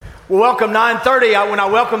Well, welcome 9:30. When I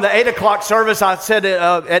welcomed the 8 o'clock service, I said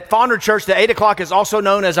at Fonder Church, the 8 o'clock is also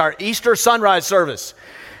known as our Easter sunrise service.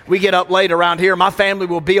 We get up late around here. My family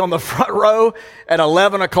will be on the front row at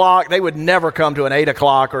 11 o'clock. They would never come to an 8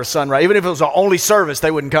 o'clock or a sunrise. Even if it was the only service, they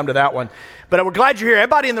wouldn't come to that one. But we're glad you're here.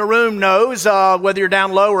 Everybody in the room knows, whether you're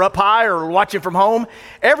down low or up high or watching from home,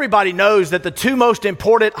 everybody knows that the two most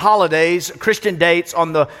important holidays, Christian dates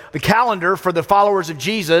on the calendar for the followers of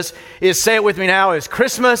Jesus is, say it with me now, is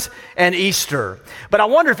Christmas and Easter. But I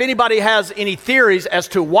wonder if anybody has any theories as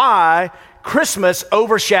to why Christmas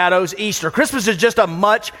overshadows Easter. Christmas is just a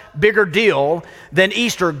much bigger deal than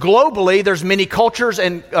Easter. Globally, there's many cultures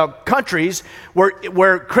and countries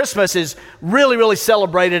where Christmas is really, really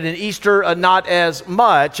celebrated and Easter not as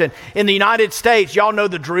much. And in the United States, y'all know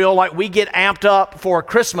the drill. Like, we get amped up for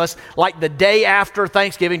Christmas like the day after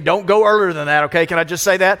Thanksgiving. Don't go earlier than that, okay? Can I just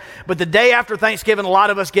say that? But the day after Thanksgiving, a lot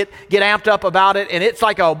of us get amped up about it, and it's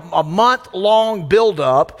like a month-long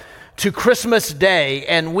build-up to Christmas Day.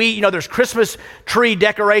 And there's Christmas tree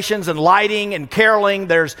decorations and lighting and caroling.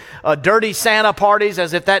 There's dirty Santa parties,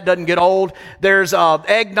 as if that doesn't get old. There's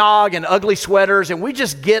eggnog and ugly sweaters, and we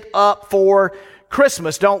just get up for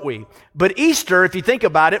Christmas, don't we? But Easter, if you think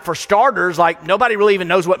about it, for starters, like, nobody really even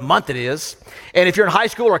knows what month it is. And if you're in high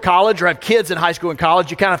school or college or have kids in high school and college,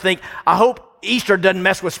 you kind of think, I hope Easter doesn't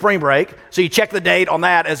mess with spring break. So you check the date on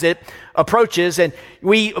that as it approaches. And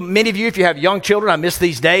many of you, if you have young children, I miss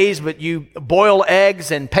these days, but you boil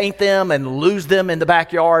eggs and paint them and lose them in the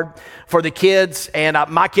backyard for the kids. And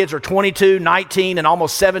my kids are 22, 19, and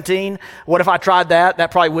almost 17. What if I tried that?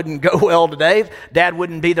 That probably wouldn't go well today. Dad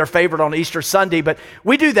wouldn't be their favorite on Easter Sunday, but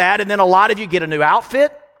we do that. And then a lot of you get a new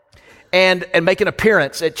outfit and make an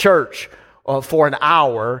appearance at church for an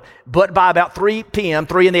hour. But by about 3 p.m.,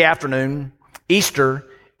 3 in the afternoon, Easter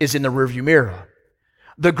is in the rearview mirror.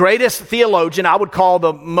 The greatest theologian, I would call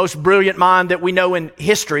the most brilliant mind that we know in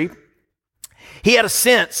history, he had a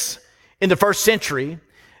sense in the first century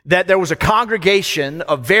that there was a congregation,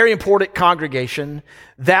 a very important congregation,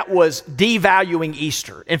 that was devaluing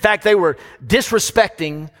Easter. In fact, they were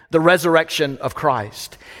disrespecting the resurrection of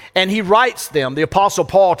Christ. And he writes them, the Apostle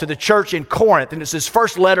Paul, to the church in Corinth, and it's his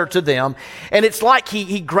first letter to them. And it's like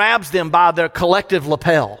he grabs them by their collective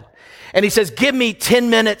lapel. And he says, give me 10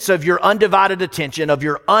 minutes of your undivided attention, of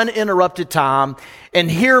your uninterrupted time,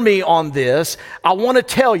 and hear me on this. I want to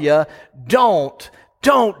tell you, don't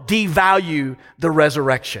devalue the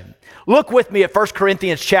resurrection. Look with me at 1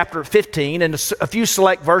 Corinthians chapter 15 and a few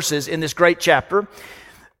select verses in this great chapter.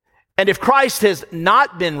 And if Christ has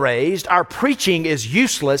not been raised, our preaching is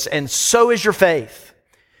useless, and so is your faith.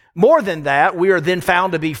 More than that, we are then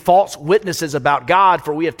found to be false witnesses about God,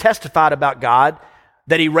 for we have testified about God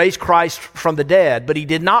that he raised Christ from the dead, but he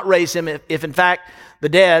did not raise him if in fact the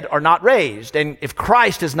dead are not raised. And if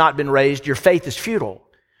Christ has not been raised, your faith is futile.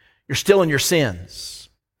 You're still in your sins.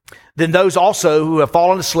 Then those also who have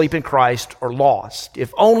fallen asleep in Christ are lost.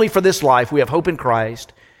 If only for this life we have hope in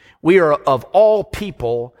Christ, we are of all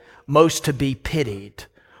people most to be pitied.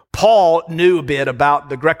 Paul knew a bit about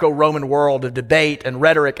the Greco-Roman world of debate and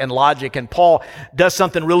rhetoric and logic, and Paul does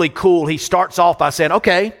something really cool. He starts off by saying,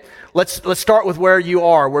 okay, let's start with where you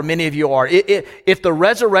are, where many of you are. If the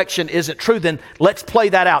resurrection isn't true, then let's play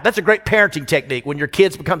that out. That's a great parenting technique. When your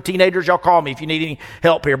kids become teenagers, y'all call me if you need any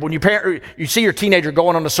help here. But when you see your teenager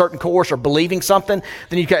going on a certain course or believing something,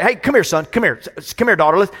 then you go, hey, come here, son, come here,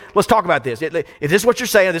 daughter. Let's talk about this. If this is what you're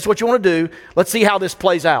saying, this is what you want to do, let's see how this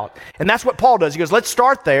plays out. And that's what Paul does. He goes, let's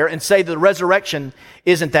start there and say the resurrection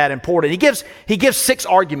isn't that important. He gives 6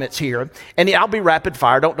 arguments here, and I'll be rapid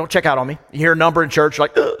fire. Don't check out on me. You hear a number in church,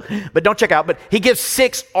 like, ugh. But don't check out. But he gives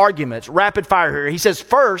 6 arguments, rapid fire here. He says,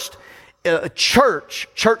 first, church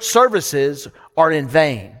services are in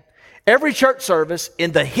vain. Every church service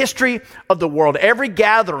in the history of the world, every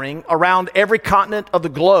gathering around every continent of the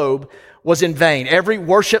globe was in vain. Every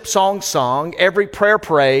worship song sung, every prayer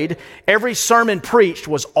prayed, every sermon preached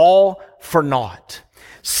was all for naught.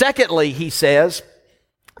 Secondly, he says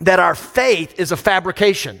that our faith is a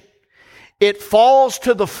fabrication. It falls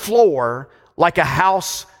to the floor like a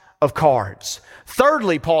house of cards.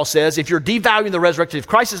 Thirdly, Paul says, if you're devaluing the resurrection, if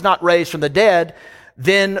Christ is not raised from the dead,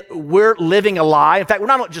 then we're living a lie. In fact, we're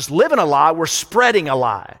not just living a lie, we're spreading a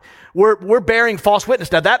lie. We're bearing false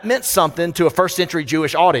witness. Now, that meant something to a first century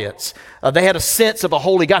Jewish audience. They had a sense of a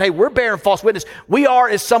holy God. Hey, we're bearing false witness. We are,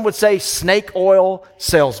 as some would say, snake oil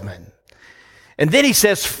salesmen. And then he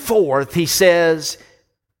says, fourth, he says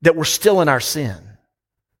that we're still in our sin.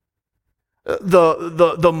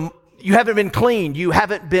 You haven't been cleaned. You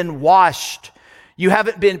haven't been washed. You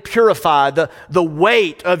haven't been purified. The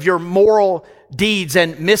weight of your moral deeds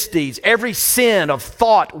and misdeeds, every sin of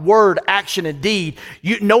thought, word, action, and deed.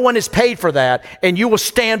 No one is paid for that, and you will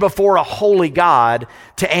stand before a holy God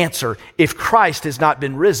to answer if Christ has not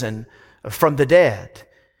been risen from the dead.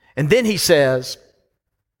 And then he says,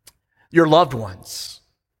 your loved ones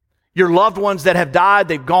that have died,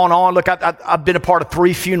 they've gone on. Look, I've been a part of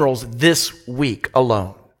 3 funerals this week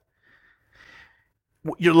alone.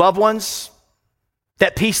 Your loved ones,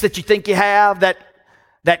 that peace that you think you have, that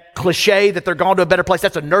cliche that they're gone to a better place,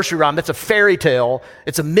 that's a nursery rhyme, that's a fairy tale,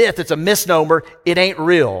 it's a myth, it's a misnomer, it ain't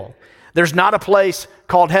real. There's not a place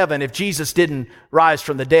called heaven if Jesus didn't rise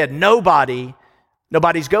from the dead. Nobody's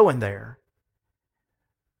going there.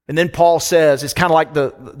 And then Paul says, it's kind of like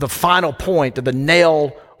the final point of the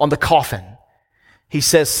nail on the coffin. He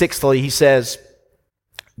says, sixthly, he says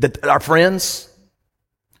that our friends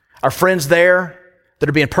there that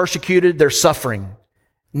are being persecuted, they're suffering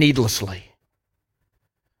needlessly.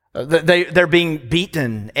 They're being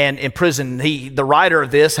beaten and imprisoned. The writer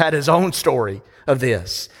of this had his own story of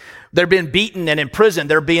this. They're being beaten and imprisoned.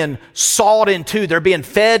 They're being sawed in two. They're being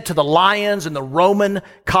fed to the lions in the Roman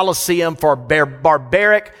Colosseum for a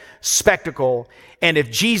barbaric spectacle. And if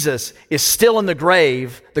Jesus is still in the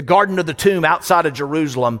grave, the garden of the tomb outside of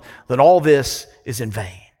Jerusalem, then all this is in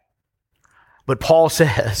vain. But Paul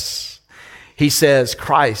says,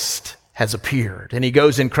 Christ has appeared. And he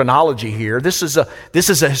goes in chronology here. This is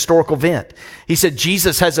a historical event. He said,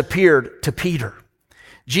 Jesus has appeared to Peter.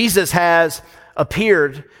 Jesus has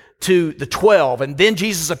appeared to the 12, and then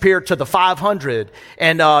Jesus appeared to the 500.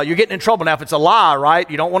 And you're getting in trouble now if it's a lie, right?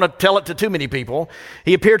 You don't want to tell it to too many people.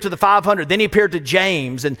 He appeared to the 500. Then he appeared to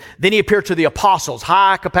James, and then he appeared to the apostles,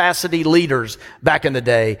 high capacity leaders back in the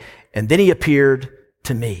day. And then he appeared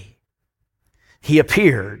to me. He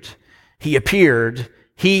appeared.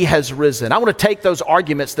 He has risen. I want to take those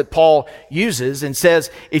arguments that Paul uses and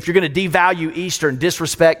says, if you're going to devalue Easter and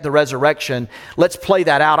disrespect the resurrection, let's play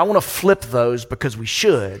that out. I want to flip those because we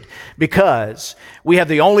should. Because we have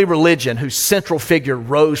the only religion whose central figure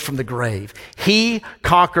rose from the grave. He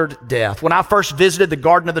conquered death. When I first visited the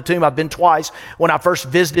Garden of the Tomb, I've been twice. When I first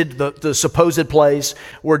visited the supposed place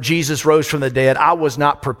where Jesus rose from the dead, I was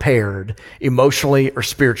not prepared emotionally or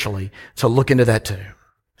spiritually to look into that tomb.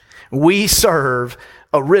 We serve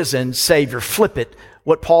a risen Savior. Flip it.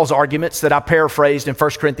 What Paul's arguments that I paraphrased in 1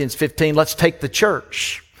 Corinthians 15. Let's take the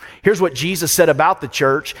church. Here's what Jesus said about the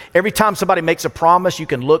church. Every time somebody makes a promise, you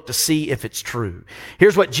can look to see if it's true.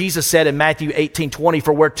 Here's what Jesus said in Matthew 18:20.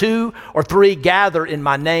 For where 2 or 3 gather in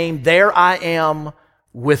my name, there I am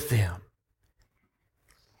with them.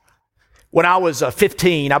 When I was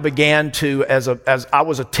 15, I began to, as I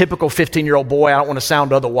was a typical 15-year-old boy, I don't want to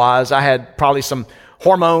sound otherwise. I had probably some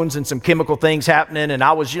hormones and some chemical things happening. And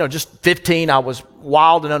I was, just 15. I was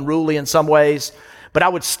wild and unruly in some ways. But I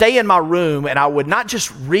would stay in my room and I would not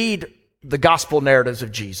just read the gospel narratives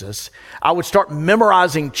of Jesus. I would start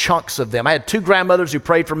memorizing chunks of them. I had 2 grandmothers who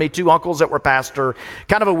prayed for me, 2 uncles that were pastor.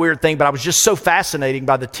 Kind of a weird thing, but I was just so fascinated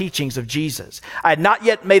by the teachings of Jesus. I had not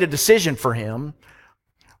yet made a decision for him,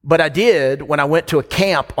 but I did when I went to a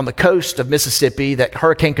camp on the coast of Mississippi that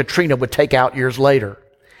Hurricane Katrina would take out years later.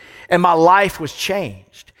 And my life was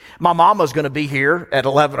changed. My mama's going to be here at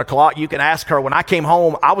 11 o'clock. You can ask her. When I came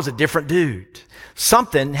home, I was a different dude.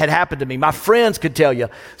 Something had happened to me. My friends could tell you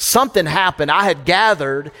something happened. I had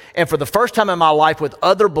gathered, and for the first time in my life with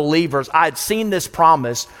other believers, I had seen this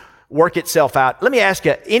promise work itself out. Let me ask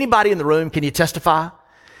you, anybody in the room, can you testify?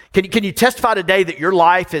 Can you testify today that your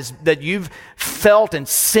life is, that you've felt and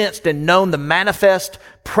sensed and known the manifest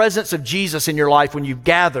presence of Jesus in your life when you've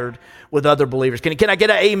gathered with other believers? Can I get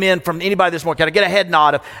an amen from anybody this morning? Can I get a head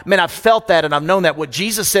nod of, man, I've felt that and I've known that. What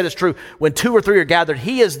Jesus said is true. When 2 or 3 are gathered,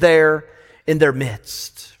 he is there in their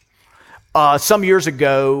midst. Some years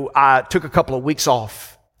ago, I took a couple of weeks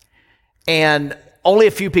off, and only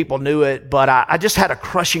a few people knew it, but I just had a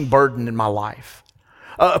crushing burden in my life.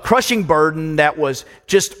 A crushing burden that was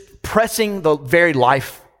just pressing the very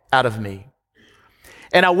life out of me.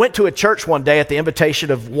 And I went to a church one day at the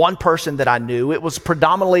invitation of one person that I knew. It was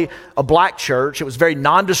predominantly a black church. It was very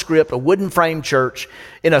nondescript, a wooden frame church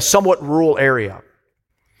in a somewhat rural area.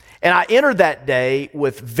 And I entered that day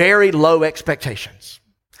with very low expectations.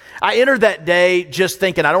 I entered that day just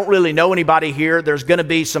thinking, I don't really know anybody here. There's going to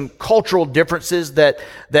be some cultural differences that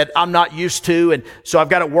I'm not used to. And so I've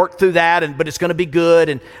got to work through that, but it's going to be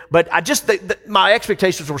good. But I just think that my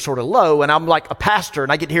expectations were sort of low. And I'm like a pastor,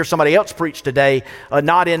 and I get to hear somebody else preach today,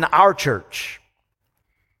 not in our church.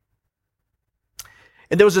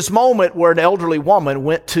 And there was this moment where an elderly woman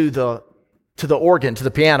went to the organ, to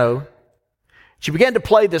the piano. She began to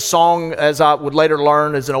play this song, as I would later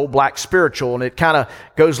learn, as an old black spiritual, and it kind of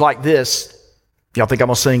goes like this. Y'all think I'm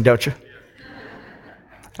going to sing, don't you?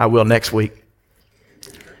 I will next week.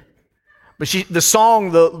 But the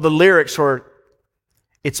song, the lyrics were,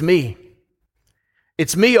 it's me.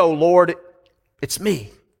 It's me, oh Lord. It's me.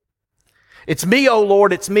 It's me, oh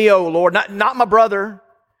Lord. It's me, oh Lord. Not my brother.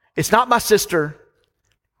 It's not my sister.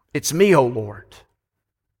 It's me, oh Lord.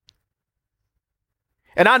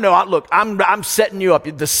 And I know, look, I'm setting you up.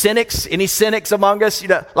 The cynics, any cynics among us,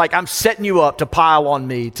 like I'm setting you up to pile on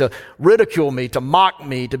me, to ridicule me, to mock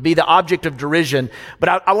me, to be the object of derision. But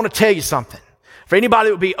I want to tell you something. For anybody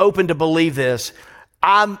that would be open to believe this,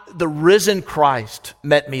 the risen Christ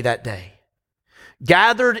met me that day.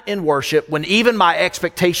 Gathered in worship when even my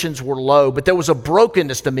expectations were low, but there was a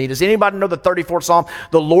brokenness to me. Does anybody know the 34th Psalm?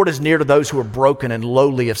 The Lord is near to those who are broken and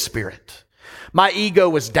lowly of spirit. My ego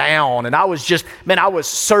was down and I was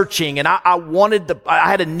searching and I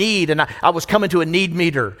had a need and I was coming to a need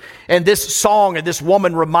meter. And this song and this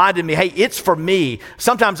woman reminded me, hey, it's for me.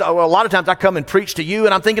 A lot of times I come and preach to you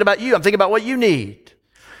and I'm thinking about you. I'm thinking about what you need.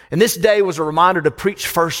 And this day was a reminder to preach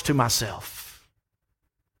first to myself.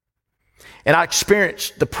 And I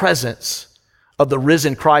experienced the presence of the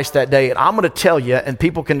risen Christ that day. And I'm going to tell you, and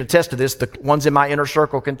people can attest to this, the ones in my inner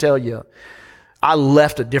circle can tell you, I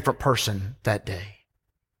left a different person that day.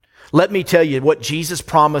 Let me tell you, what Jesus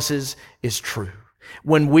promises is true.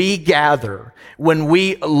 When we gather, when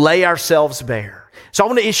we lay ourselves bare. So I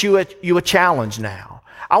want to issue you a challenge now.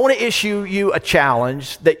 I want to issue you a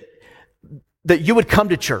challenge that you would come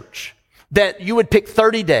to church, that you would pick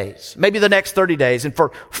 30 days, maybe the next 30 days, and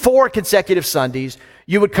for 4 consecutive Sundays,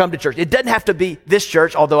 you would come to church. It doesn't have to be this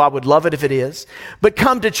church, although I would love it if it is, but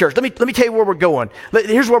come to church. Let me tell you where we're going.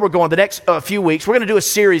 Here's where we're going. The next few weeks, we're going to do a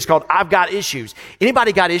series called I've Got Issues.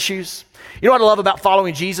 Anybody got issues? You know what I love about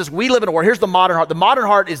following Jesus? We live in a world. Here's the modern heart. The modern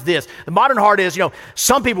heart is this. The modern heart is,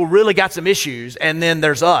 some people really got some issues, and then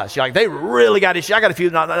there's us. You're like, they really got issues. I got a few,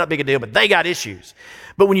 not big a deal, but they got issues.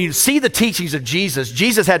 But when you see the teachings of Jesus,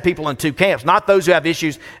 Jesus had people in 2 camps, not those who have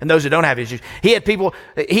issues and those who don't have issues. He had people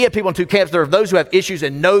in 2 camps. There are those who have issues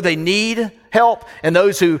and know they need help, and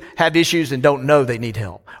those who have issues and don't know they need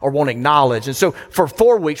help or won't acknowledge. And so for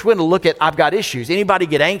 4 weeks, we're going to look at I've got issues. Anybody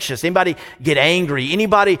get anxious? Anybody get angry?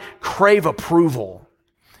 Anybody crave approval?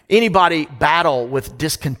 Anybody battle with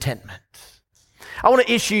discontentment? I want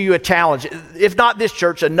to issue you a challenge. If not this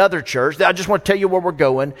church, another church. I just want to tell you where we're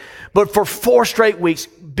going. But for 4 straight weeks,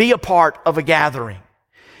 be a part of a gathering.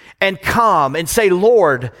 And come and say,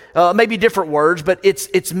 Lord, maybe different words, but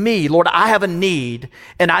it's me. Lord, I have a need,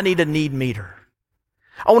 and I need a need meter.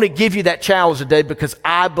 I want to give you that challenge today because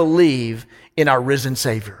I believe in our risen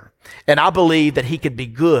Savior. And I believe that He could be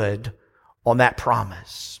good on that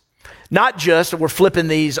promise. Not just, we're flipping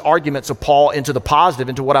these arguments of Paul into the positive,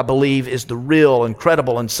 into what I believe is the real,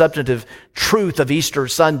 incredible, and substantive truth of Easter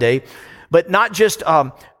Sunday, but not just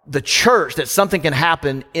the church, that something can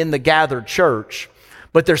happen in the gathered church,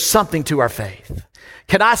 but there's something to our faith.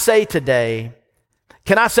 Can I say today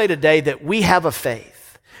that we have a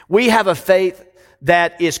faith? We have a faith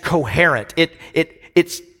that is coherent.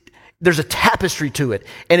 There's a tapestry to it,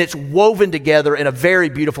 and it's woven together in a very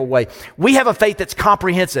beautiful way. We have a faith that's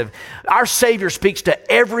comprehensive. Our Savior speaks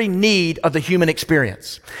to every need of the human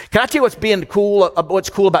experience. Can I tell you what's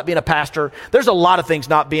cool about being a pastor? There's a lot of things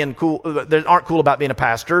not being cool, that aren't cool about being a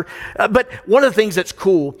pastor. But one of the things that's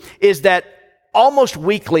cool is that almost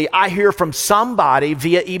weekly, I hear from somebody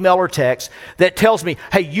via email or text that tells me,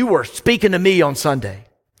 hey, you were speaking to me on Sunday.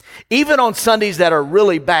 Even on Sundays that are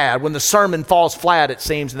really bad, when the sermon falls flat, it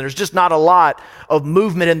seems, and there's just not a lot of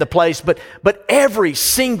movement in the place, but every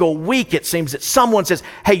single week it seems that someone says,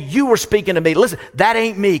 hey, you were speaking to me. Listen, that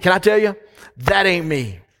ain't me. Can I tell you? That ain't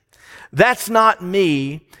me. That's not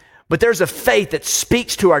me. But there's a faith that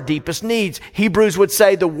speaks to our deepest needs. Hebrews would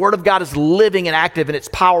say the Word of God is living and active, and it's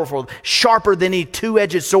powerful, sharper than any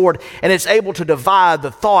two-edged sword, and it's able to divide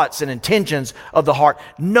the thoughts and intentions of the heart.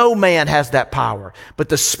 No man has that power, but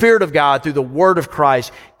the Spirit of God through the Word of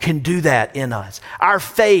Christ can do that in us. Our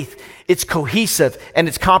faith, it's cohesive and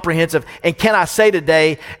it's comprehensive. And can I say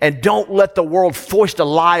today, and don't let the world foist a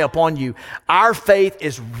lie upon you, our faith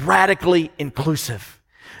is radically inclusive.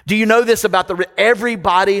 Do you know this about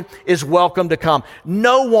everybody is welcome to come.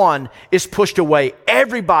 No one is pushed away.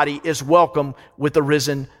 Everybody is welcome with the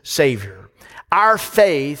risen Savior. Our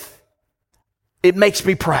faith, it makes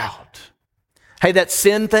me proud. Hey, that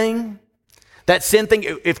sin thing,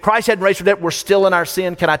 if Christ hadn't raised from the dead, we're still in our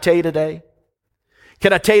sin. Can I tell you today?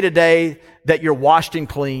 Can I tell you today that you're washed and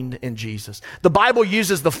cleaned in Jesus? The Bible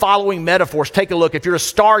uses the following metaphors. Take a look. If you're a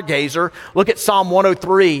stargazer, look at Psalm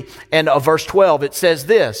 103 and verse 12. It says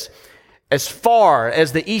this, as far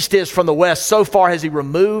as the east is from the west, so far has he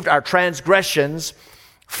removed our transgressions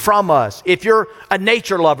from us. If you're a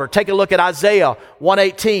nature lover, take a look at Isaiah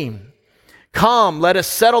 118. Come, let us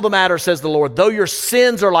settle the matter, says the Lord. Though your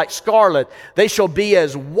sins are like scarlet, they shall be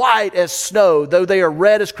as white as snow. Though they are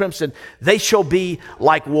red as crimson, they shall be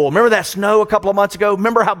like wool. Remember that snow a couple of months ago?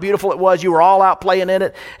 Remember how beautiful it was? You were all out playing in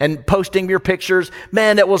it and posting your pictures.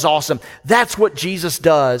 Man, that was awesome. That's what Jesus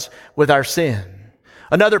does with our sin.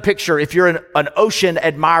 Another picture, if you're an ocean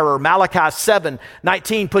admirer, Malachi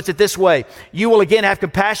 7:19 puts it this way. You will again have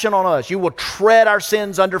compassion on us. You will tread our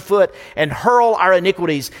sins underfoot and hurl our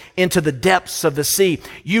iniquities into the depths of the sea.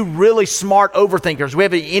 You really smart overthinkers. We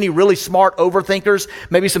have any really smart overthinkers?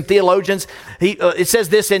 Maybe some theologians. It says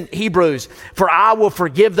this in Hebrews, for I will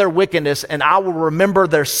forgive their wickedness and I will remember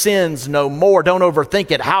their sins no more. Don't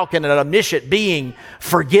overthink it. How can an omniscient being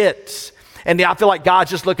forget? And I feel like God's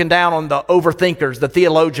just looking down on the overthinkers, the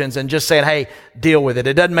theologians, and just saying, hey, deal with it.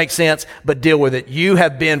 It doesn't make sense, but deal with it. You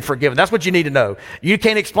have been forgiven. That's what you need to know. You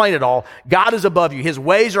can't explain it all. God is above you. His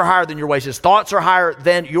ways are higher than your ways. His thoughts are higher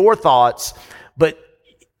than your thoughts, but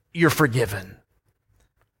you're forgiven.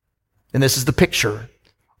 And this is the picture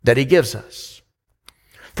that he gives us.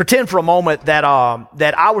 Pretend for a moment that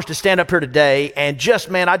I was to stand up here today and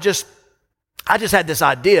I just had this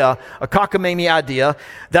idea, a cockamamie idea,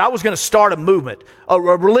 that I was going to start a movement, a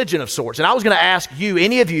religion of sorts. And I was going to ask you,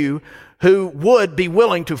 any of you who would be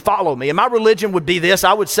willing to follow me. And my religion would be this.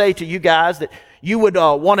 I would say to you guys that you would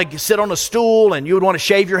want to sit on a stool and you would want to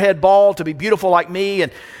shave your head bald to be beautiful like me.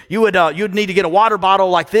 And you'd need to get a water bottle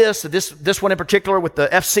like this one in particular with the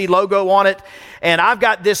FC logo on it. And I've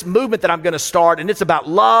got this movement that I'm going to start, and it's about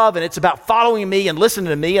love, and it's about following me and listening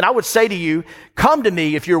to me. And I would say to you, come to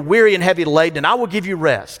me if you're weary and heavy laden, and I will give you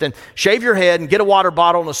rest. And shave your head and get a water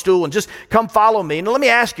bottle and a stool and just come follow me. And let me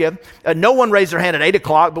ask you, no one raised their hand at 8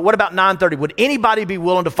 o'clock, but what about 9:30? Would anybody be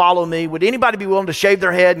willing to follow me? Would anybody be willing to shave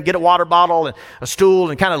their head and get a water bottle and a stool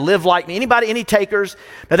and kind of live like me? Anybody, any takers?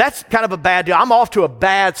 Now that's kind of a bad deal. I'm off to a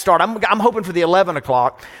bad start. I'm hoping for the 11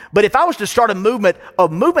 o'clock. But if I was to start a movement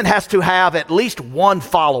has to have at least one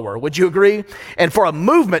follower. Would you agree? And for a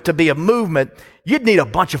movement to be a movement, you'd need a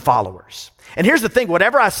bunch of followers. And here's the thing,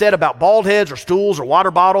 whatever I said about bald heads or stools or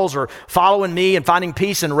water bottles or following me and finding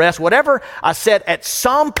peace and rest, whatever I said, at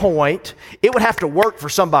some point, it would have to work for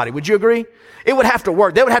somebody. Would you agree? It would have to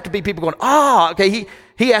work. There would have to be people going, okay,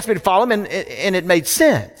 he asked me to follow him and it made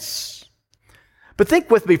sense. But think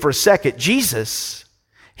with me for a second. Jesus,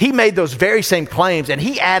 he made those very same claims and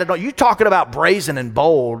he added on. You talking about brazen and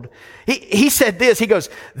bold. He said this, he goes,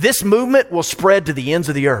 this movement will spread to the ends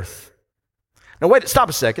of the earth. Now wait, stop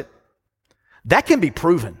a second. That can be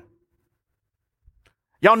proven.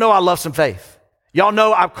 Y'all know I love some faith. Y'all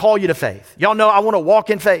know I call you to faith. Y'all know I want to walk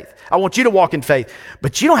in faith. I want you to walk in faith.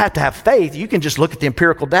 But you don't have to have faith. You can just look at the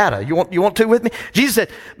empirical data. You want to with me? Jesus said,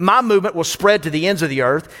 my movement will spread to the ends of the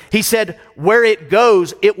earth. He said, where it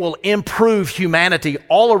goes, it will improve humanity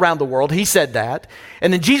all around the world. He said that.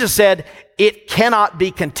 And then Jesus said, it cannot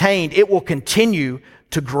be contained. It will continue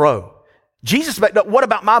to grow. Jesus, what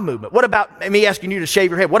about my movement? What about me asking you to shave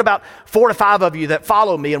your head? What about 4 to 5 of you that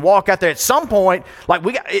follow me and walk out there? At some point,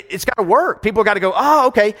 it's got to work. People got to go, oh,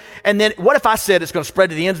 okay. And then what if I said it's going to spread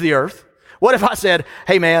to the ends of the earth? What if I said,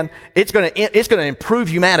 hey man, it's going to improve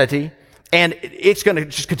humanity and it's going to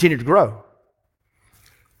just continue to grow?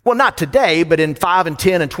 Well, not today, but in 5 and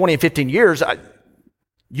 10 and 20 and 15 years,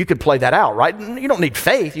 you could play that out, right? You don't need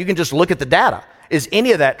faith. You can just look at the data. Is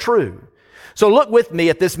any of that true? So look with me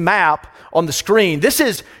at this map on the screen. This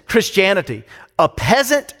is Christianity. A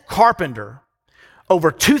peasant carpenter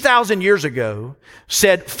over 2,000 years ago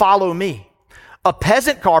said, follow me. A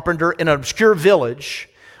peasant carpenter in an obscure village.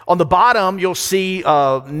 On the bottom, you'll see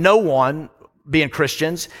no one being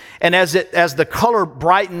Christians. And as the color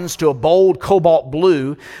brightens to a bold cobalt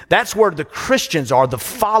blue, that's where the Christians are, the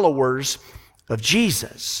followers of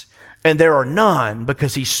Jesus. And there are none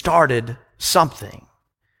because he started something.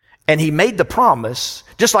 And he made the promise,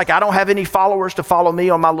 just like I don't have any followers to follow me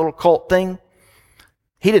on my little cult thing,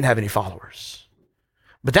 he didn't have any followers.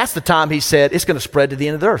 But that's the time he said, it's going to spread to the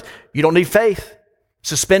end of the earth. You don't need faith.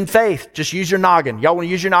 Suspend faith. Just use your noggin. Y'all want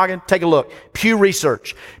to use your noggin? Take a look. Pew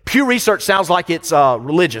Research. Pew Research sounds like it's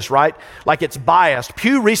religious, right? Like it's biased.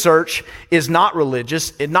 Pew Research is not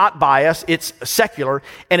religious, it's not biased, it's secular,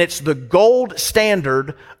 and it's the gold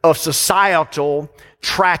standard of societal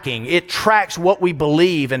tracking. It tracks what we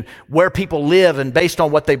believe and where people live and based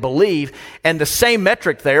on what they believe. And the same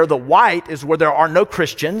metric there, the white is where there are no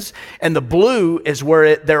Christians, and the blue is where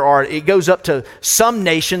it goes up to some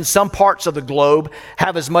nations, some parts of the globe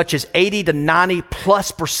have as much as 80 to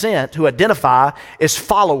 90+% who identify as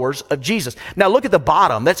followers of Jesus. Now look at the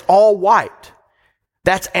bottom. That's all white.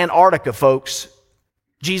 That's Antarctica, folks.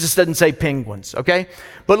 Jesus doesn't say penguins, okay?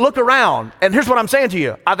 But look around, and here's what I'm saying to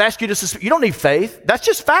you. I've asked you to you don't need faith. That's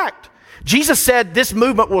just fact. Jesus said this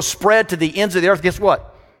movement will spread to the ends of the earth. Guess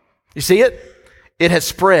what? You see it? It has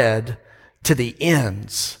spread to the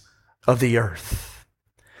ends of the earth.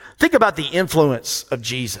 Think about the influence of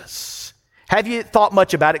Jesus. Have you thought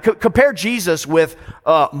much about it? Compare Jesus with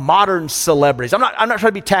modern celebrities. I'm not trying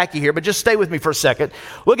to be tacky here, but just stay with me for a second.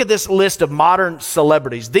 Look at this list of modern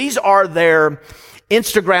celebrities. These are their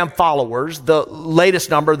Instagram followers, the latest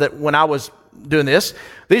number that when I was doing this,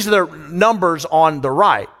 these are their numbers on the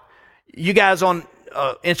right. You guys on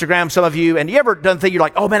Instagram, some of you, and you ever done thing, you're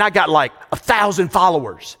like, oh man, I got like 1,000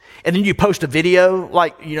 followers. And then you post a video,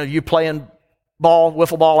 like, you playing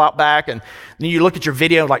wiffle ball out back, and then you look at your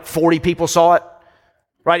video, like 40 people saw it.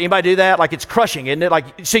 Right? Anybody do that? Like, it's crushing, isn't it?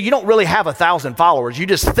 Like, so you don't really have 1,000 followers. You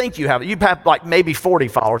just think you have it. You have like maybe 40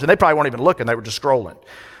 followers, and they probably weren't even looking. They were just scrolling.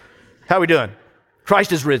 How are we doing?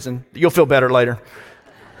 Christ is risen. You'll feel better later.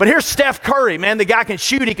 But here's Steph Curry, man. The guy can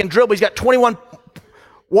shoot. He can dribble. He's got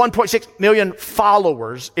 1.6 million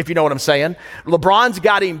followers, if you know what I'm saying. LeBron's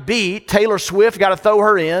got him beat. Taylor Swift, got to throw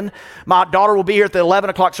her in. My daughter will be here at the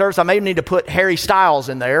 11 o'clock service. I may need to put Harry Styles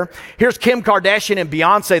in there. Here's Kim Kardashian and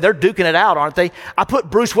Beyonce. They're duking it out, aren't they? I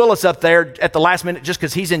put Bruce Willis up there at the last minute just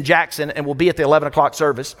because he's in Jackson and will be at the 11 o'clock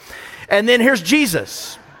service. And then here's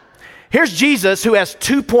Jesus. Here's Jesus, who has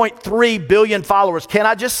 2.3 billion followers. Can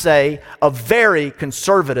I just say, a very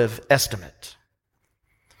conservative estimate.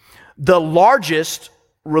 The largest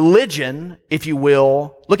religion, if you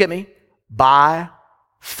will, look at me, by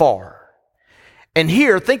far. And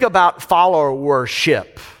here, think about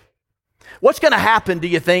followership. What's going to happen, do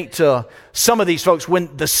you think, to some of these folks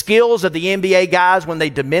when the skills of the NBA guys, when they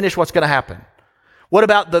diminish, what's going to happen? What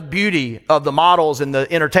about the beauty of the models and the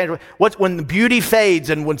entertainment? When the beauty fades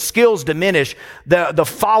and when skills diminish, the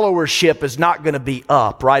followership is not going to be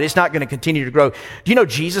up, right? It's not going to continue to grow. Do you know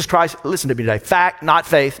Jesus Christ? Listen to me today. Fact, not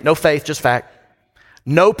faith. No faith, just fact.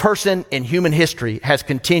 No person in human history has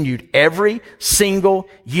continued every single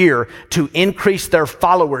year to increase their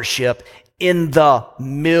followership in the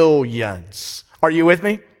millions. Are you with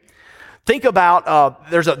me? Think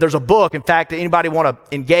about, there's a book. In fact, anybody want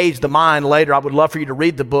to engage the mind later, I would love for you to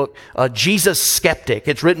read the book, Jesus Skeptic.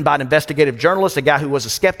 It's written by an investigative journalist, a guy who was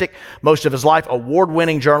a skeptic most of his life,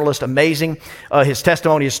 award-winning journalist, amazing, his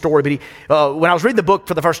testimony, his story. But when I was reading the book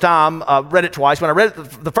for the first time, read it twice. When I read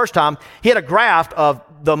it the first time, he had a graph of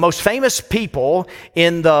the most famous people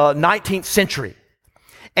in the 19th century.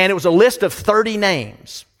 And it was a list of 30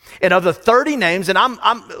 names. And of the 30 names, and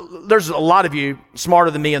there's a lot of you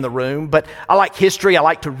smarter than me in the room, but I like history, I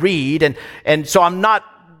like to read, and so I'm not,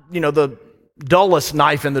 the dullest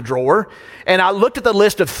knife in the drawer. And I looked at the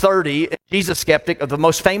list of 30, Jesus Skeptic, of the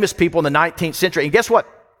most famous people in the 19th century, and guess what?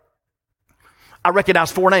 I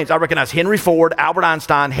recognize 4 names. I recognize Henry Ford, Albert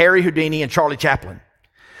Einstein, Harry Houdini, and Charlie Chaplin.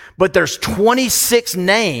 But there's 26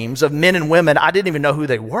 names of men and women I didn't even know who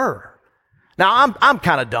they were. Now, I'm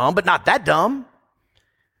kind of dumb, but not that dumb.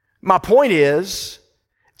 My point is,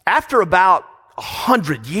 after about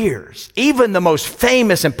 100 years, even the most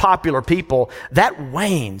famous and popular people, that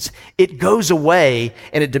wanes. It goes away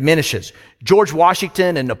and it diminishes. George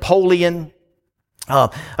Washington and Napoleon,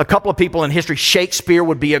 a couple of people in history, Shakespeare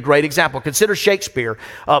would be a great example. Consider Shakespeare.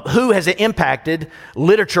 Who has impacted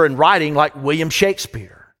literature and writing like William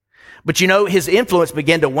Shakespeare? But his influence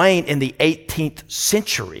began to wane in the 18th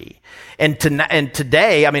century. And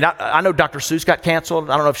today, I know Dr. Seuss got canceled.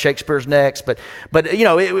 I don't know if Shakespeare's next, but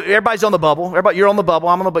everybody's on the bubble. You're on the bubble.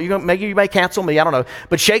 I'm on the bubble. Maybe you may cancel me. I don't know.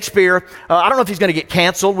 But Shakespeare, I don't know if he's going to get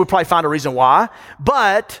canceled. We'll probably find a reason why.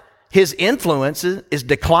 But his influence is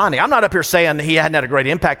declining. I'm not up here saying that he hadn't had a great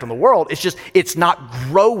impact on the world. It's just, it's not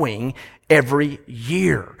growing every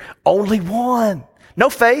year. Only one. No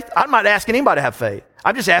faith. I'm not asking anybody to have faith.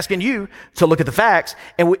 I'm just asking you to look at the facts.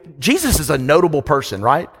 And Jesus is a notable person,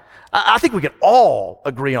 right? I think we can all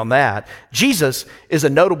agree on that. Jesus is a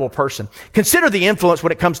notable person. Consider the influence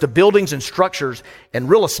when it comes to buildings and structures and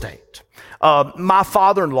real estate. My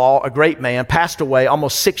father-in-law, a great man, passed away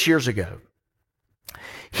almost 6 years ago.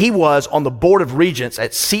 He was on the board of regents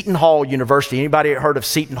at Seton Hall University. Anybody heard of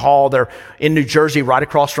Seton Hall? They're in New Jersey, right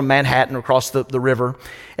across from Manhattan, across the river.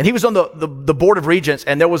 And he was on the board of regents,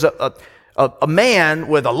 and there was a man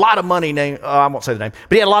with a lot of money named, I won't say the name,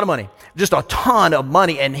 but he had a lot of money, just a ton of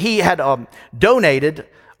money. And he had donated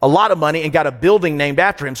a lot of money and got a building named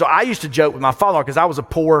after him. So I used to joke with my father because I was a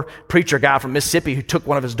poor preacher guy from Mississippi who took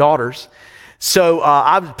one of his daughters. So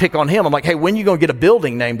I would pick on him. I'm like, hey, when are you going to get a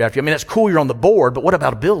building named after you? I mean, that's cool you're on the board, but what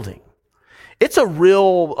about a building? It's a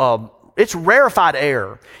real, it's rarefied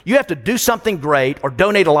air. You have to do something great or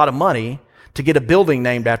donate a lot of money to get a building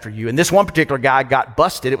named after you. And this one particular guy got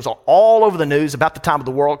busted. It was all over the news about the time of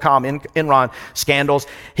the WorldCom Enron scandals.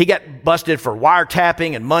 He got busted for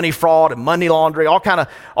wiretapping and money fraud and money laundering, all kind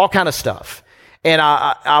of stuff. And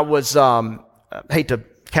I was, I hate to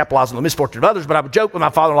capitalize on the misfortune of others, but I would joke with my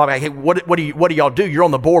father-in-law, like, hey, what do y'all do? You're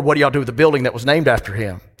on the board. What do y'all do with the building that was named after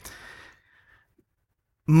him?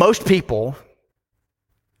 Most people,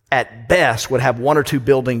 at best, would have one or two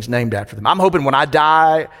buildings named after them. I'm hoping when I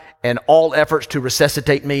die and all efforts to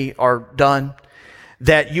resuscitate me are done,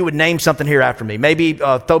 that you would name something here after me. Maybe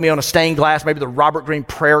throw me on a stained glass, maybe the Robert Greene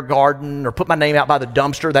Prayer Garden, or put my name out by the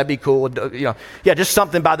dumpster. That'd be cool. Yeah, just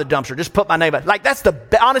something by the dumpster. Just put my name out. Like,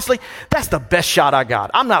 honestly, that's the best shot I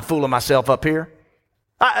got. I'm not fooling myself up here.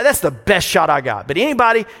 That's the best shot I got. But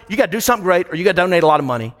anybody, you got to do something great, or you got to donate a lot of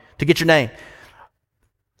money to get your name.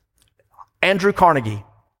 Andrew Carnegie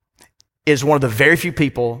is one of the very few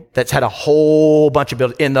people that's had a whole bunch of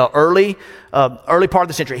buildings. In the early part of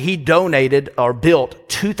the century, he donated or built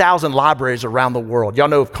 2,000 libraries around the world. Y'all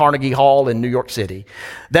know of Carnegie Hall in New York City.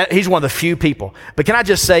 He's one of the few people. But can I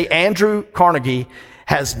just say, Andrew Carnegie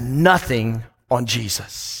has nothing on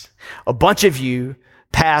Jesus. A bunch of you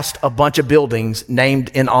passed a bunch of buildings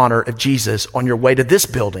named in honor of Jesus on your way to this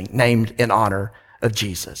building named in honor of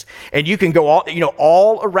Jesus. And you can go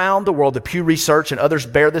all around the world. The Pew Research and others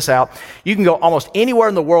bear this out. You can go almost anywhere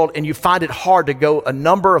in the world and you find it hard to go a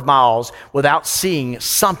number of miles without seeing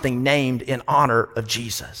something named in honor of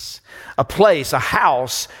Jesus. A place, a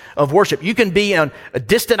house of worship. You can be on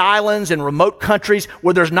distant islands and remote countries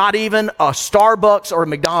where there's not even a Starbucks or a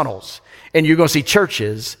McDonald's, and you're going to see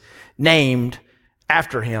churches named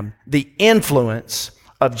after him. The influence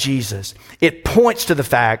of Jesus. It points to the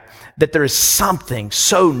fact that there is something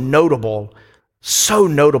so notable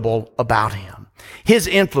about him. His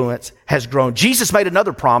influence has grown. Jesus made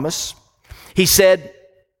another promise. He said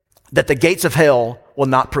that the gates of hell will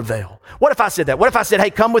not prevail. What if I said that? What if I said,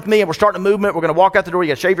 hey, come with me and we're starting a movement. We're going to walk out the door. You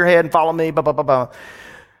got to shave your head and follow me. Blah, blah, blah, blah.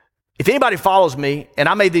 If anybody follows me and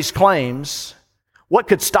I made these claims, what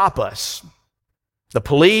could stop us? The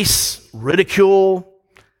police, ridicule,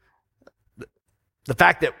 the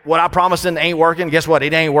fact that what I'm promising ain't working. Guess what?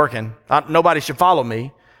 It ain't working. Nobody should follow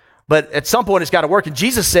me. But at some point, it's got to work. And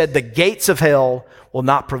Jesus said the gates of hell will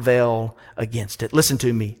not prevail against it. Listen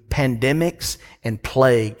to me. Pandemics and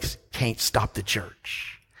plagues can't stop the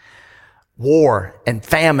church. War and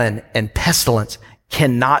famine and pestilence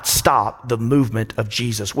cannot stop the movement of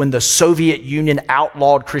Jesus. When the Soviet Union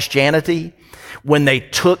outlawed Christianity, when they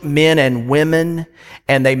took men and women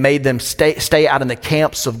and they made them stay out in the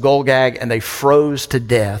camps of Gulgag and they froze to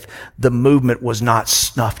death, the movement was not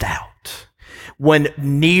snuffed out. When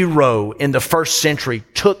Nero in the first century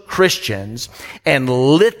took Christians and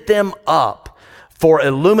lit them up for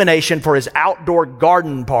illumination for his outdoor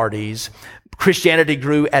garden parties, Christianity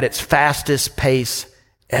grew at its fastest pace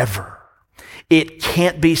ever. It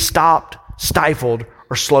can't be stopped, stifled,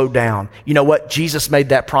 or slowed down. You know what? Jesus made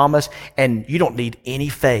that promise, and you don't need any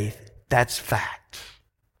faith. That's fact.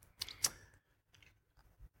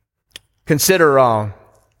 Consider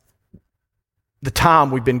the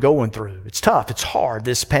time we've been going through. It's tough. It's hard,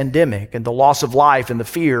 this pandemic and the loss of life and the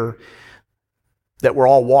fear that we're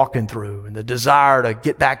all walking through and the desire to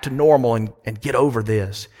get back to normal and get over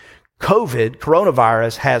this.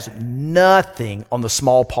 Coronavirus, has nothing on the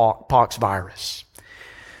smallpox virus.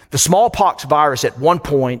 The smallpox virus at one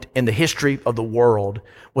point in the history of the world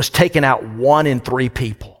was taking out 1 in 3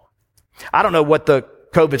 people. I don't know what the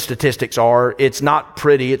COVID statistics are. It's not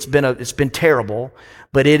pretty. It's been terrible,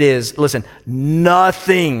 but it is, listen,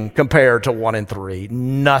 nothing compared to 1 in 3.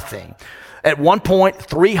 Nothing. At one point,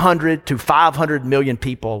 300 to 500 million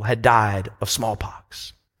people had died of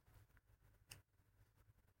smallpox.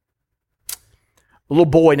 A little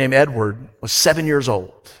boy named Edward was 7 years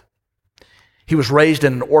old. He was raised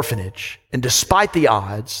in an orphanage, and despite the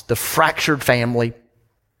odds, the fractured family,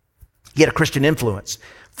 he had a Christian influence.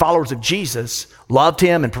 Followers of Jesus loved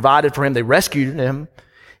him and provided for him. They rescued him.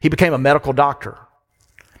 He became a medical doctor.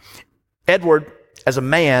 Edward, as a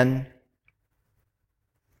man,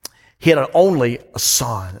 he had an only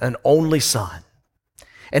son.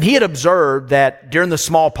 And he had observed that during the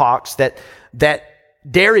smallpox that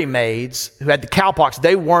dairy maids who had the cowpox,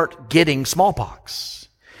 they weren't getting smallpox.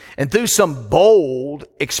 And through some bold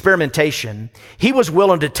experimentation, he was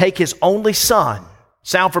willing to take his only son.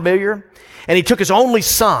 Sound familiar? And he took his only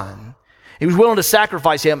son. He was willing to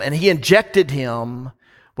sacrifice him, and he injected him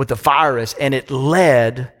with the virus, and it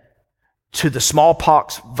led to the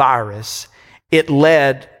smallpox virus. It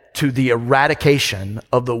led to the eradication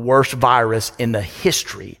of the worst virus in the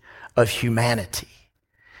history of humanity.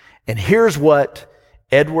 And here's what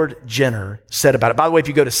Edward Jenner said about it. By the way, if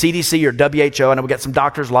you go to CDC or WHO, I know we got some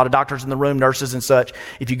doctors, a lot of doctors in the room, nurses and such.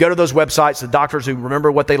 If you go to those websites, the doctors who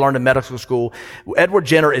remember what they learned in medical school, Edward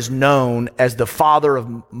Jenner is known as the father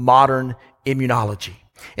of modern immunology.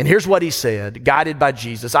 And here's what he said, guided by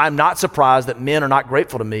Jesus: I am not surprised that men are not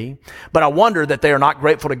grateful to me, but I wonder that they are not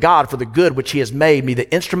grateful to God for the good which he has made me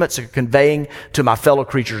the instruments of conveying to my fellow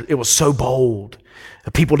creatures. It was so bold.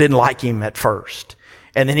 People didn't like him at first.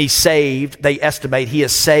 And then they estimate he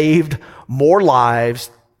has saved more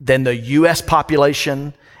lives than the U.S.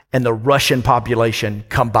 population and the Russian population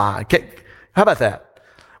combined. How about that?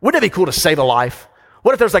 Wouldn't it be cool to save a life?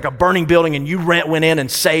 What if there's like a burning building and you went in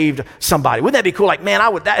and saved somebody? Wouldn't that be cool? Like, man,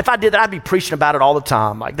 if I did that, I'd be preaching about it all the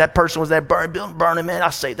time. Like, that person was there, burning, man, I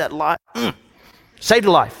saved that life. Saved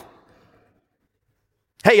a life.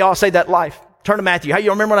 Hey, y'all, saved that life. Turn to Matthew. Hey, you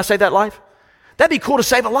remember when I saved that life? That'd be cool to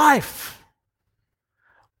save a life.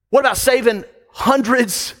 What about saving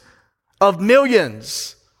hundreds of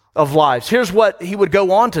millions of lives? Here's what he would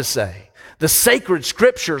go on to say. The sacred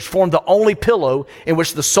scriptures form the only pillow in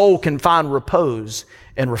which the soul can find repose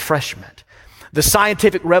and refreshment. The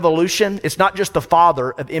scientific revolution, it's not just the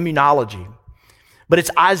father of immunology, but it's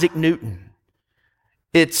Isaac Newton.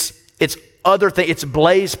 It's other things. It's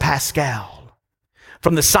Blaise Pascal.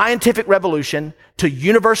 From the scientific revolution to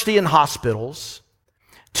university and hospitals,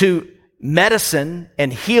 to medicine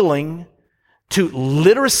and healing, to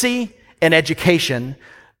literacy and education,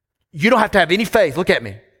 you don't have to have any faith. Look at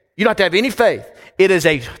me. You don't have to have any faith. It is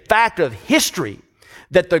a fact of history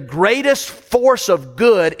that the greatest force of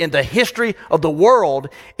good in the history of the world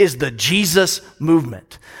is the Jesus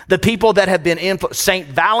movement. The people that have been influenced, St.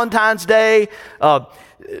 Valentine's Day,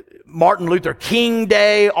 Martin Luther King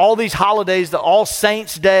Day, all these holidays, the All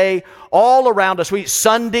Saints Day, all around us.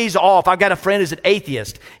 Sunday's off. I've got a friend who's an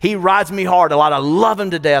atheist. He rides me hard a lot. I love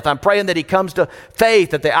him to death. I'm praying that he comes to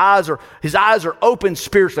faith, that his eyes are open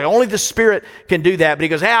spiritually. Only the Spirit can do that. But he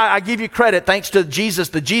goes, hey, I give you credit. Thanks to Jesus,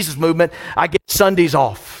 the Jesus movement, I get Sundays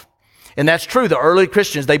off. And that's true. The early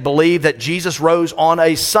Christians, they believed that Jesus rose on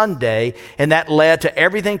a Sunday, and that led to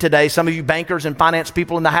everything today. Some of you bankers and finance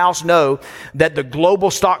people in the house know that the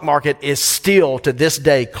global stock market is still to this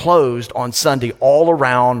day closed on Sunday all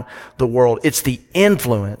around the world. It's the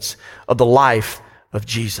influence of the life of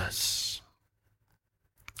Jesus.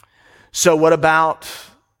 So what about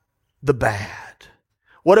the bad?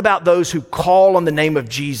 What about those who call on the name of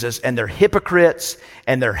Jesus and they're hypocrites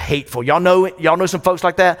and they're hateful? Y'all know some folks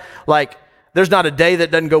like that? Like, there's not a day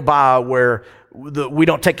that doesn't go by where we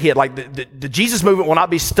don't take a hit. Like, the Jesus movement will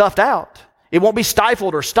not be stuffed out. It won't be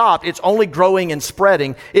stifled or stopped. It's only growing and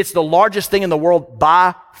spreading. It's the largest thing in the world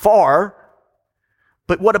by far.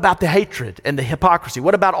 But what about the hatred and the hypocrisy?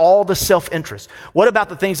 What about all the self-interest? What about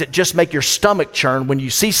the things that just make your stomach churn when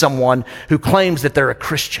you see someone who claims that they're a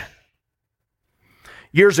Christian?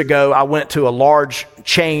 Years ago, I went to a large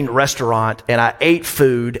chain restaurant and I ate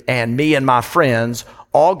food, and me and my friends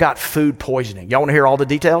all got food poisoning. Y'all want to hear all the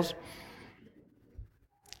details?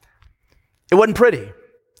 It wasn't pretty.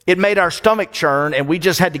 It made our stomach churn, and we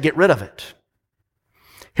just had to get rid of it.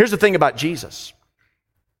 Here's the thing about Jesus.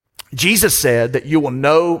 Jesus said that you will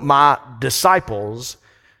know my disciples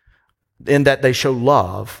in that they show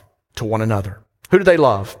love to one another. Who do they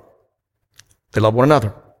love? They love one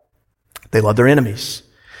another. They love their enemies.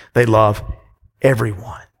 They love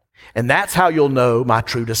everyone. And that's how you'll know my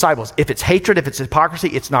true disciples. If it's hatred, if it's hypocrisy,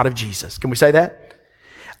 it's not of Jesus. Can we say that?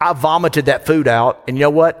 I vomited that food out, and you know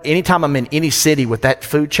what? Anytime I'm in any city with that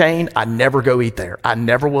food chain, I never go eat there. I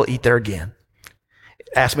never will eat there again.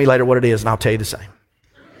 Ask me later what it is, and I'll tell you the same.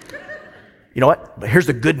 You know what? But here's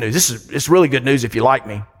the good news. It's really good news if you like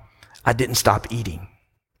me. I didn't stop eating.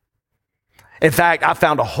 In fact, I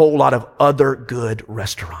found a whole lot of other good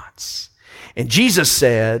restaurants. And Jesus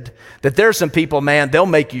said that there's some people, man, they'll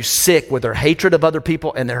make you sick with their hatred of other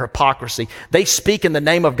people and their hypocrisy. They speak in the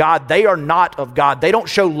name of God. They are not of God. They don't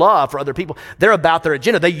show love for other people. They're about their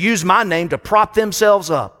agenda. They use my name to prop themselves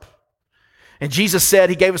up. And Jesus said,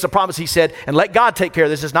 he gave us a promise. He said, and let God take care of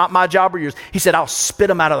this. It's not my job or yours. He said, I'll spit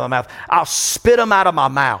them out of my mouth. I'll spit them out of my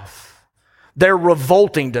mouth. They're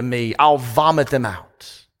revolting to me. I'll vomit them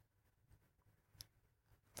out.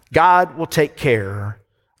 God will take care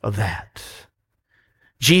of that.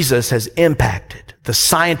 Jesus has impacted the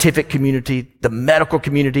scientific community, the medical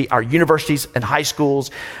community, our universities and high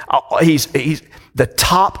schools. He's the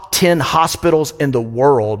top 10 hospitals in the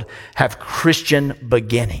world have Christian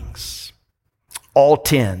beginnings. All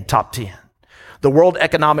 10, top 10. The World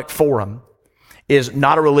Economic Forum is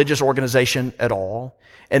not a religious organization at all,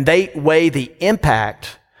 and they weigh the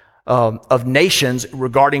impact of nations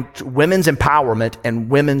regarding women's empowerment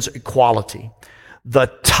and women's equality. The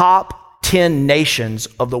top 10 nations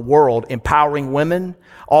of the world empowering women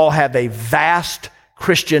all have a vast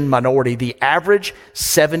Christian minority, the average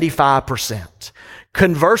 75%.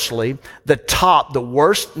 Conversely, the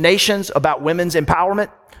worst nations about women's empowerment,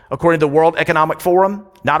 according to the World Economic Forum,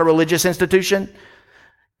 not a religious institution,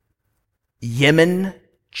 Yemen,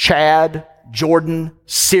 Chad, Jordan,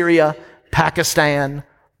 Syria, Pakistan,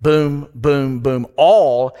 boom, boom, boom,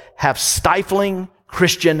 all have stifling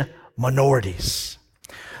Christian minorities.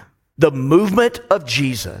 The movement of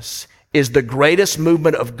Jesus is the greatest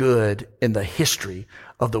movement of good in the history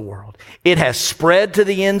of the world. It has spread to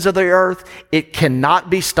the ends of the earth. It cannot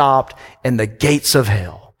be stopped, and the gates of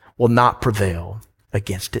hell will not prevail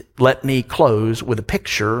against it. Let me close with a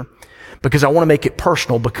picture because I want to make it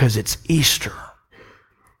personal because it's Easter.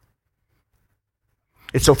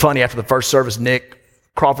 It's so funny, after the first service, Nick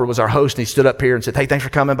Crawford was our host, and he stood up here and said, "Hey, thanks for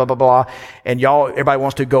coming, blah, blah, blah." And everybody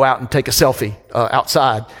wants to go out and take a selfie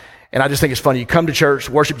outside. And I just think it's funny. You come to church,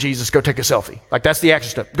 worship Jesus, go take a selfie. Like, that's the action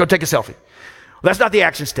step. Go take a selfie. Well, that's not the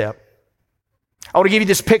action step. I want to give you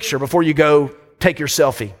this picture before you go take your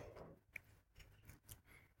selfie.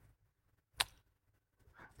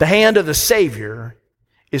 The hand of the Savior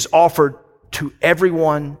is offered to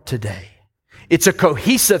everyone today. It's a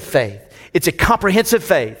cohesive faith. It's a comprehensive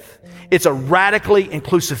faith. It's a radically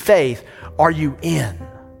inclusive faith. Are you in?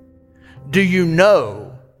 Do you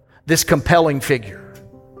know this compelling figure?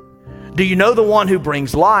 Do you know the one who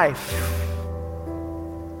brings life?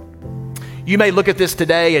 You may look at this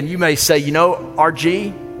today and you may say, you know,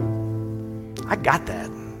 RG, I got that.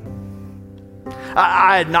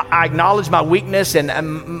 I acknowledge my weakness, and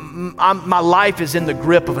my life is in the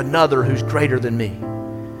grip of another who's greater than me.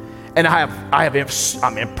 And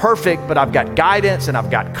I'm imperfect, but I've got guidance and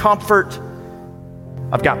I've got comfort.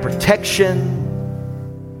 I've got protection.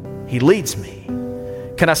 He leads me.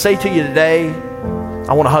 Can I say to you today,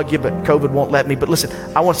 I want to hug you, but COVID won't let me. But listen,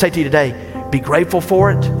 I want to say to you today, be grateful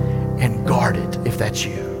for it and guard it if that's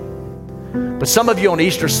you. But some of you on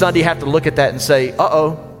Easter Sunday have to look at that and say,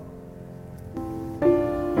 uh-oh,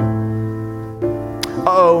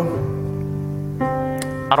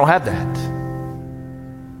 I don't have that.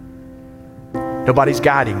 Nobody's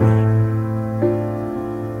guiding me.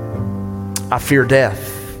 I fear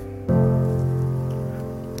death.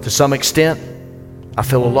 To some extent, I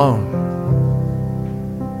feel alone.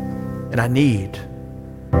 And I need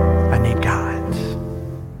God.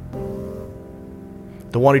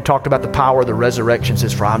 The one who talked about the power of the resurrection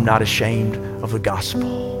says, "For I'm not ashamed of the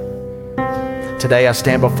gospel." Today I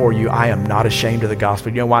stand before you. I am not ashamed of the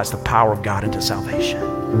gospel. You know why? It's the power of God into salvation.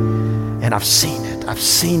 And I've seen it. I've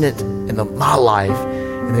seen it in my life,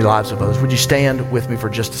 in the lives of others. Would you stand with me for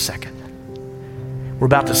just a second? We're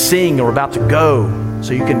about to sing and we're about to go,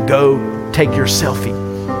 so you can go take your selfie.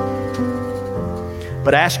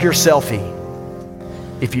 But ask your selfie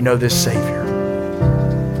if you know this Savior.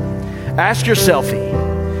 Ask your selfie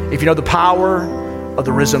if you know the power of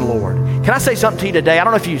the risen Lord. Can I say something to you today? I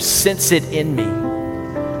don't know if you sense it in me,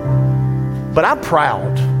 but I'm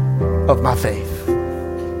proud of my faith.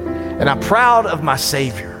 And I'm proud of my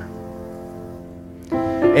Savior.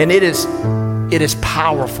 And it is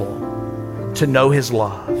powerful to know His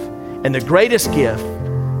love. And the greatest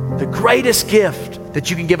gift that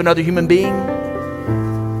you can give another human being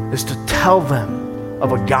is to tell them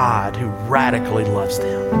of a God who radically loves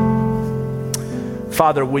them.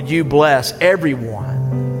 Father, would you bless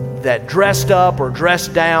everyone that dressed up or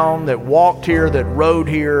dressed down, that walked here, that rode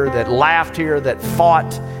here, that laughed here, that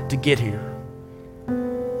fought to get here.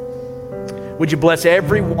 Would you bless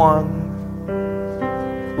everyone?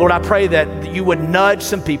 Lord, I pray that you would nudge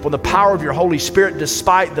some people in the power of your Holy Spirit,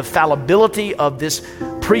 despite the fallibility of this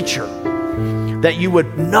preacher, that you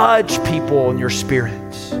would nudge people in your Spirit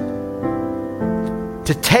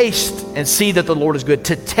to taste and see that the Lord is good,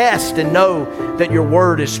 to test and know that your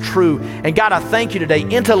word is true. And God, I thank you today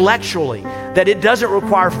intellectually that it doesn't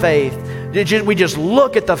require faith. We just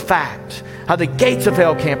look at the fact how the gates of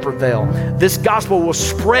hell can't prevail. This gospel will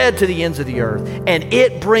spread to the ends of the earth, and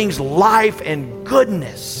it brings life and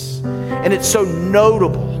goodness. And it's so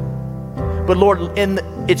notable. But Lord, in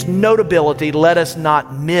its notability, let us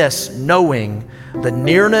not miss knowing the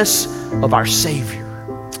nearness of our Savior.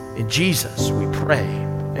 In Jesus we pray.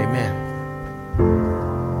 Amen.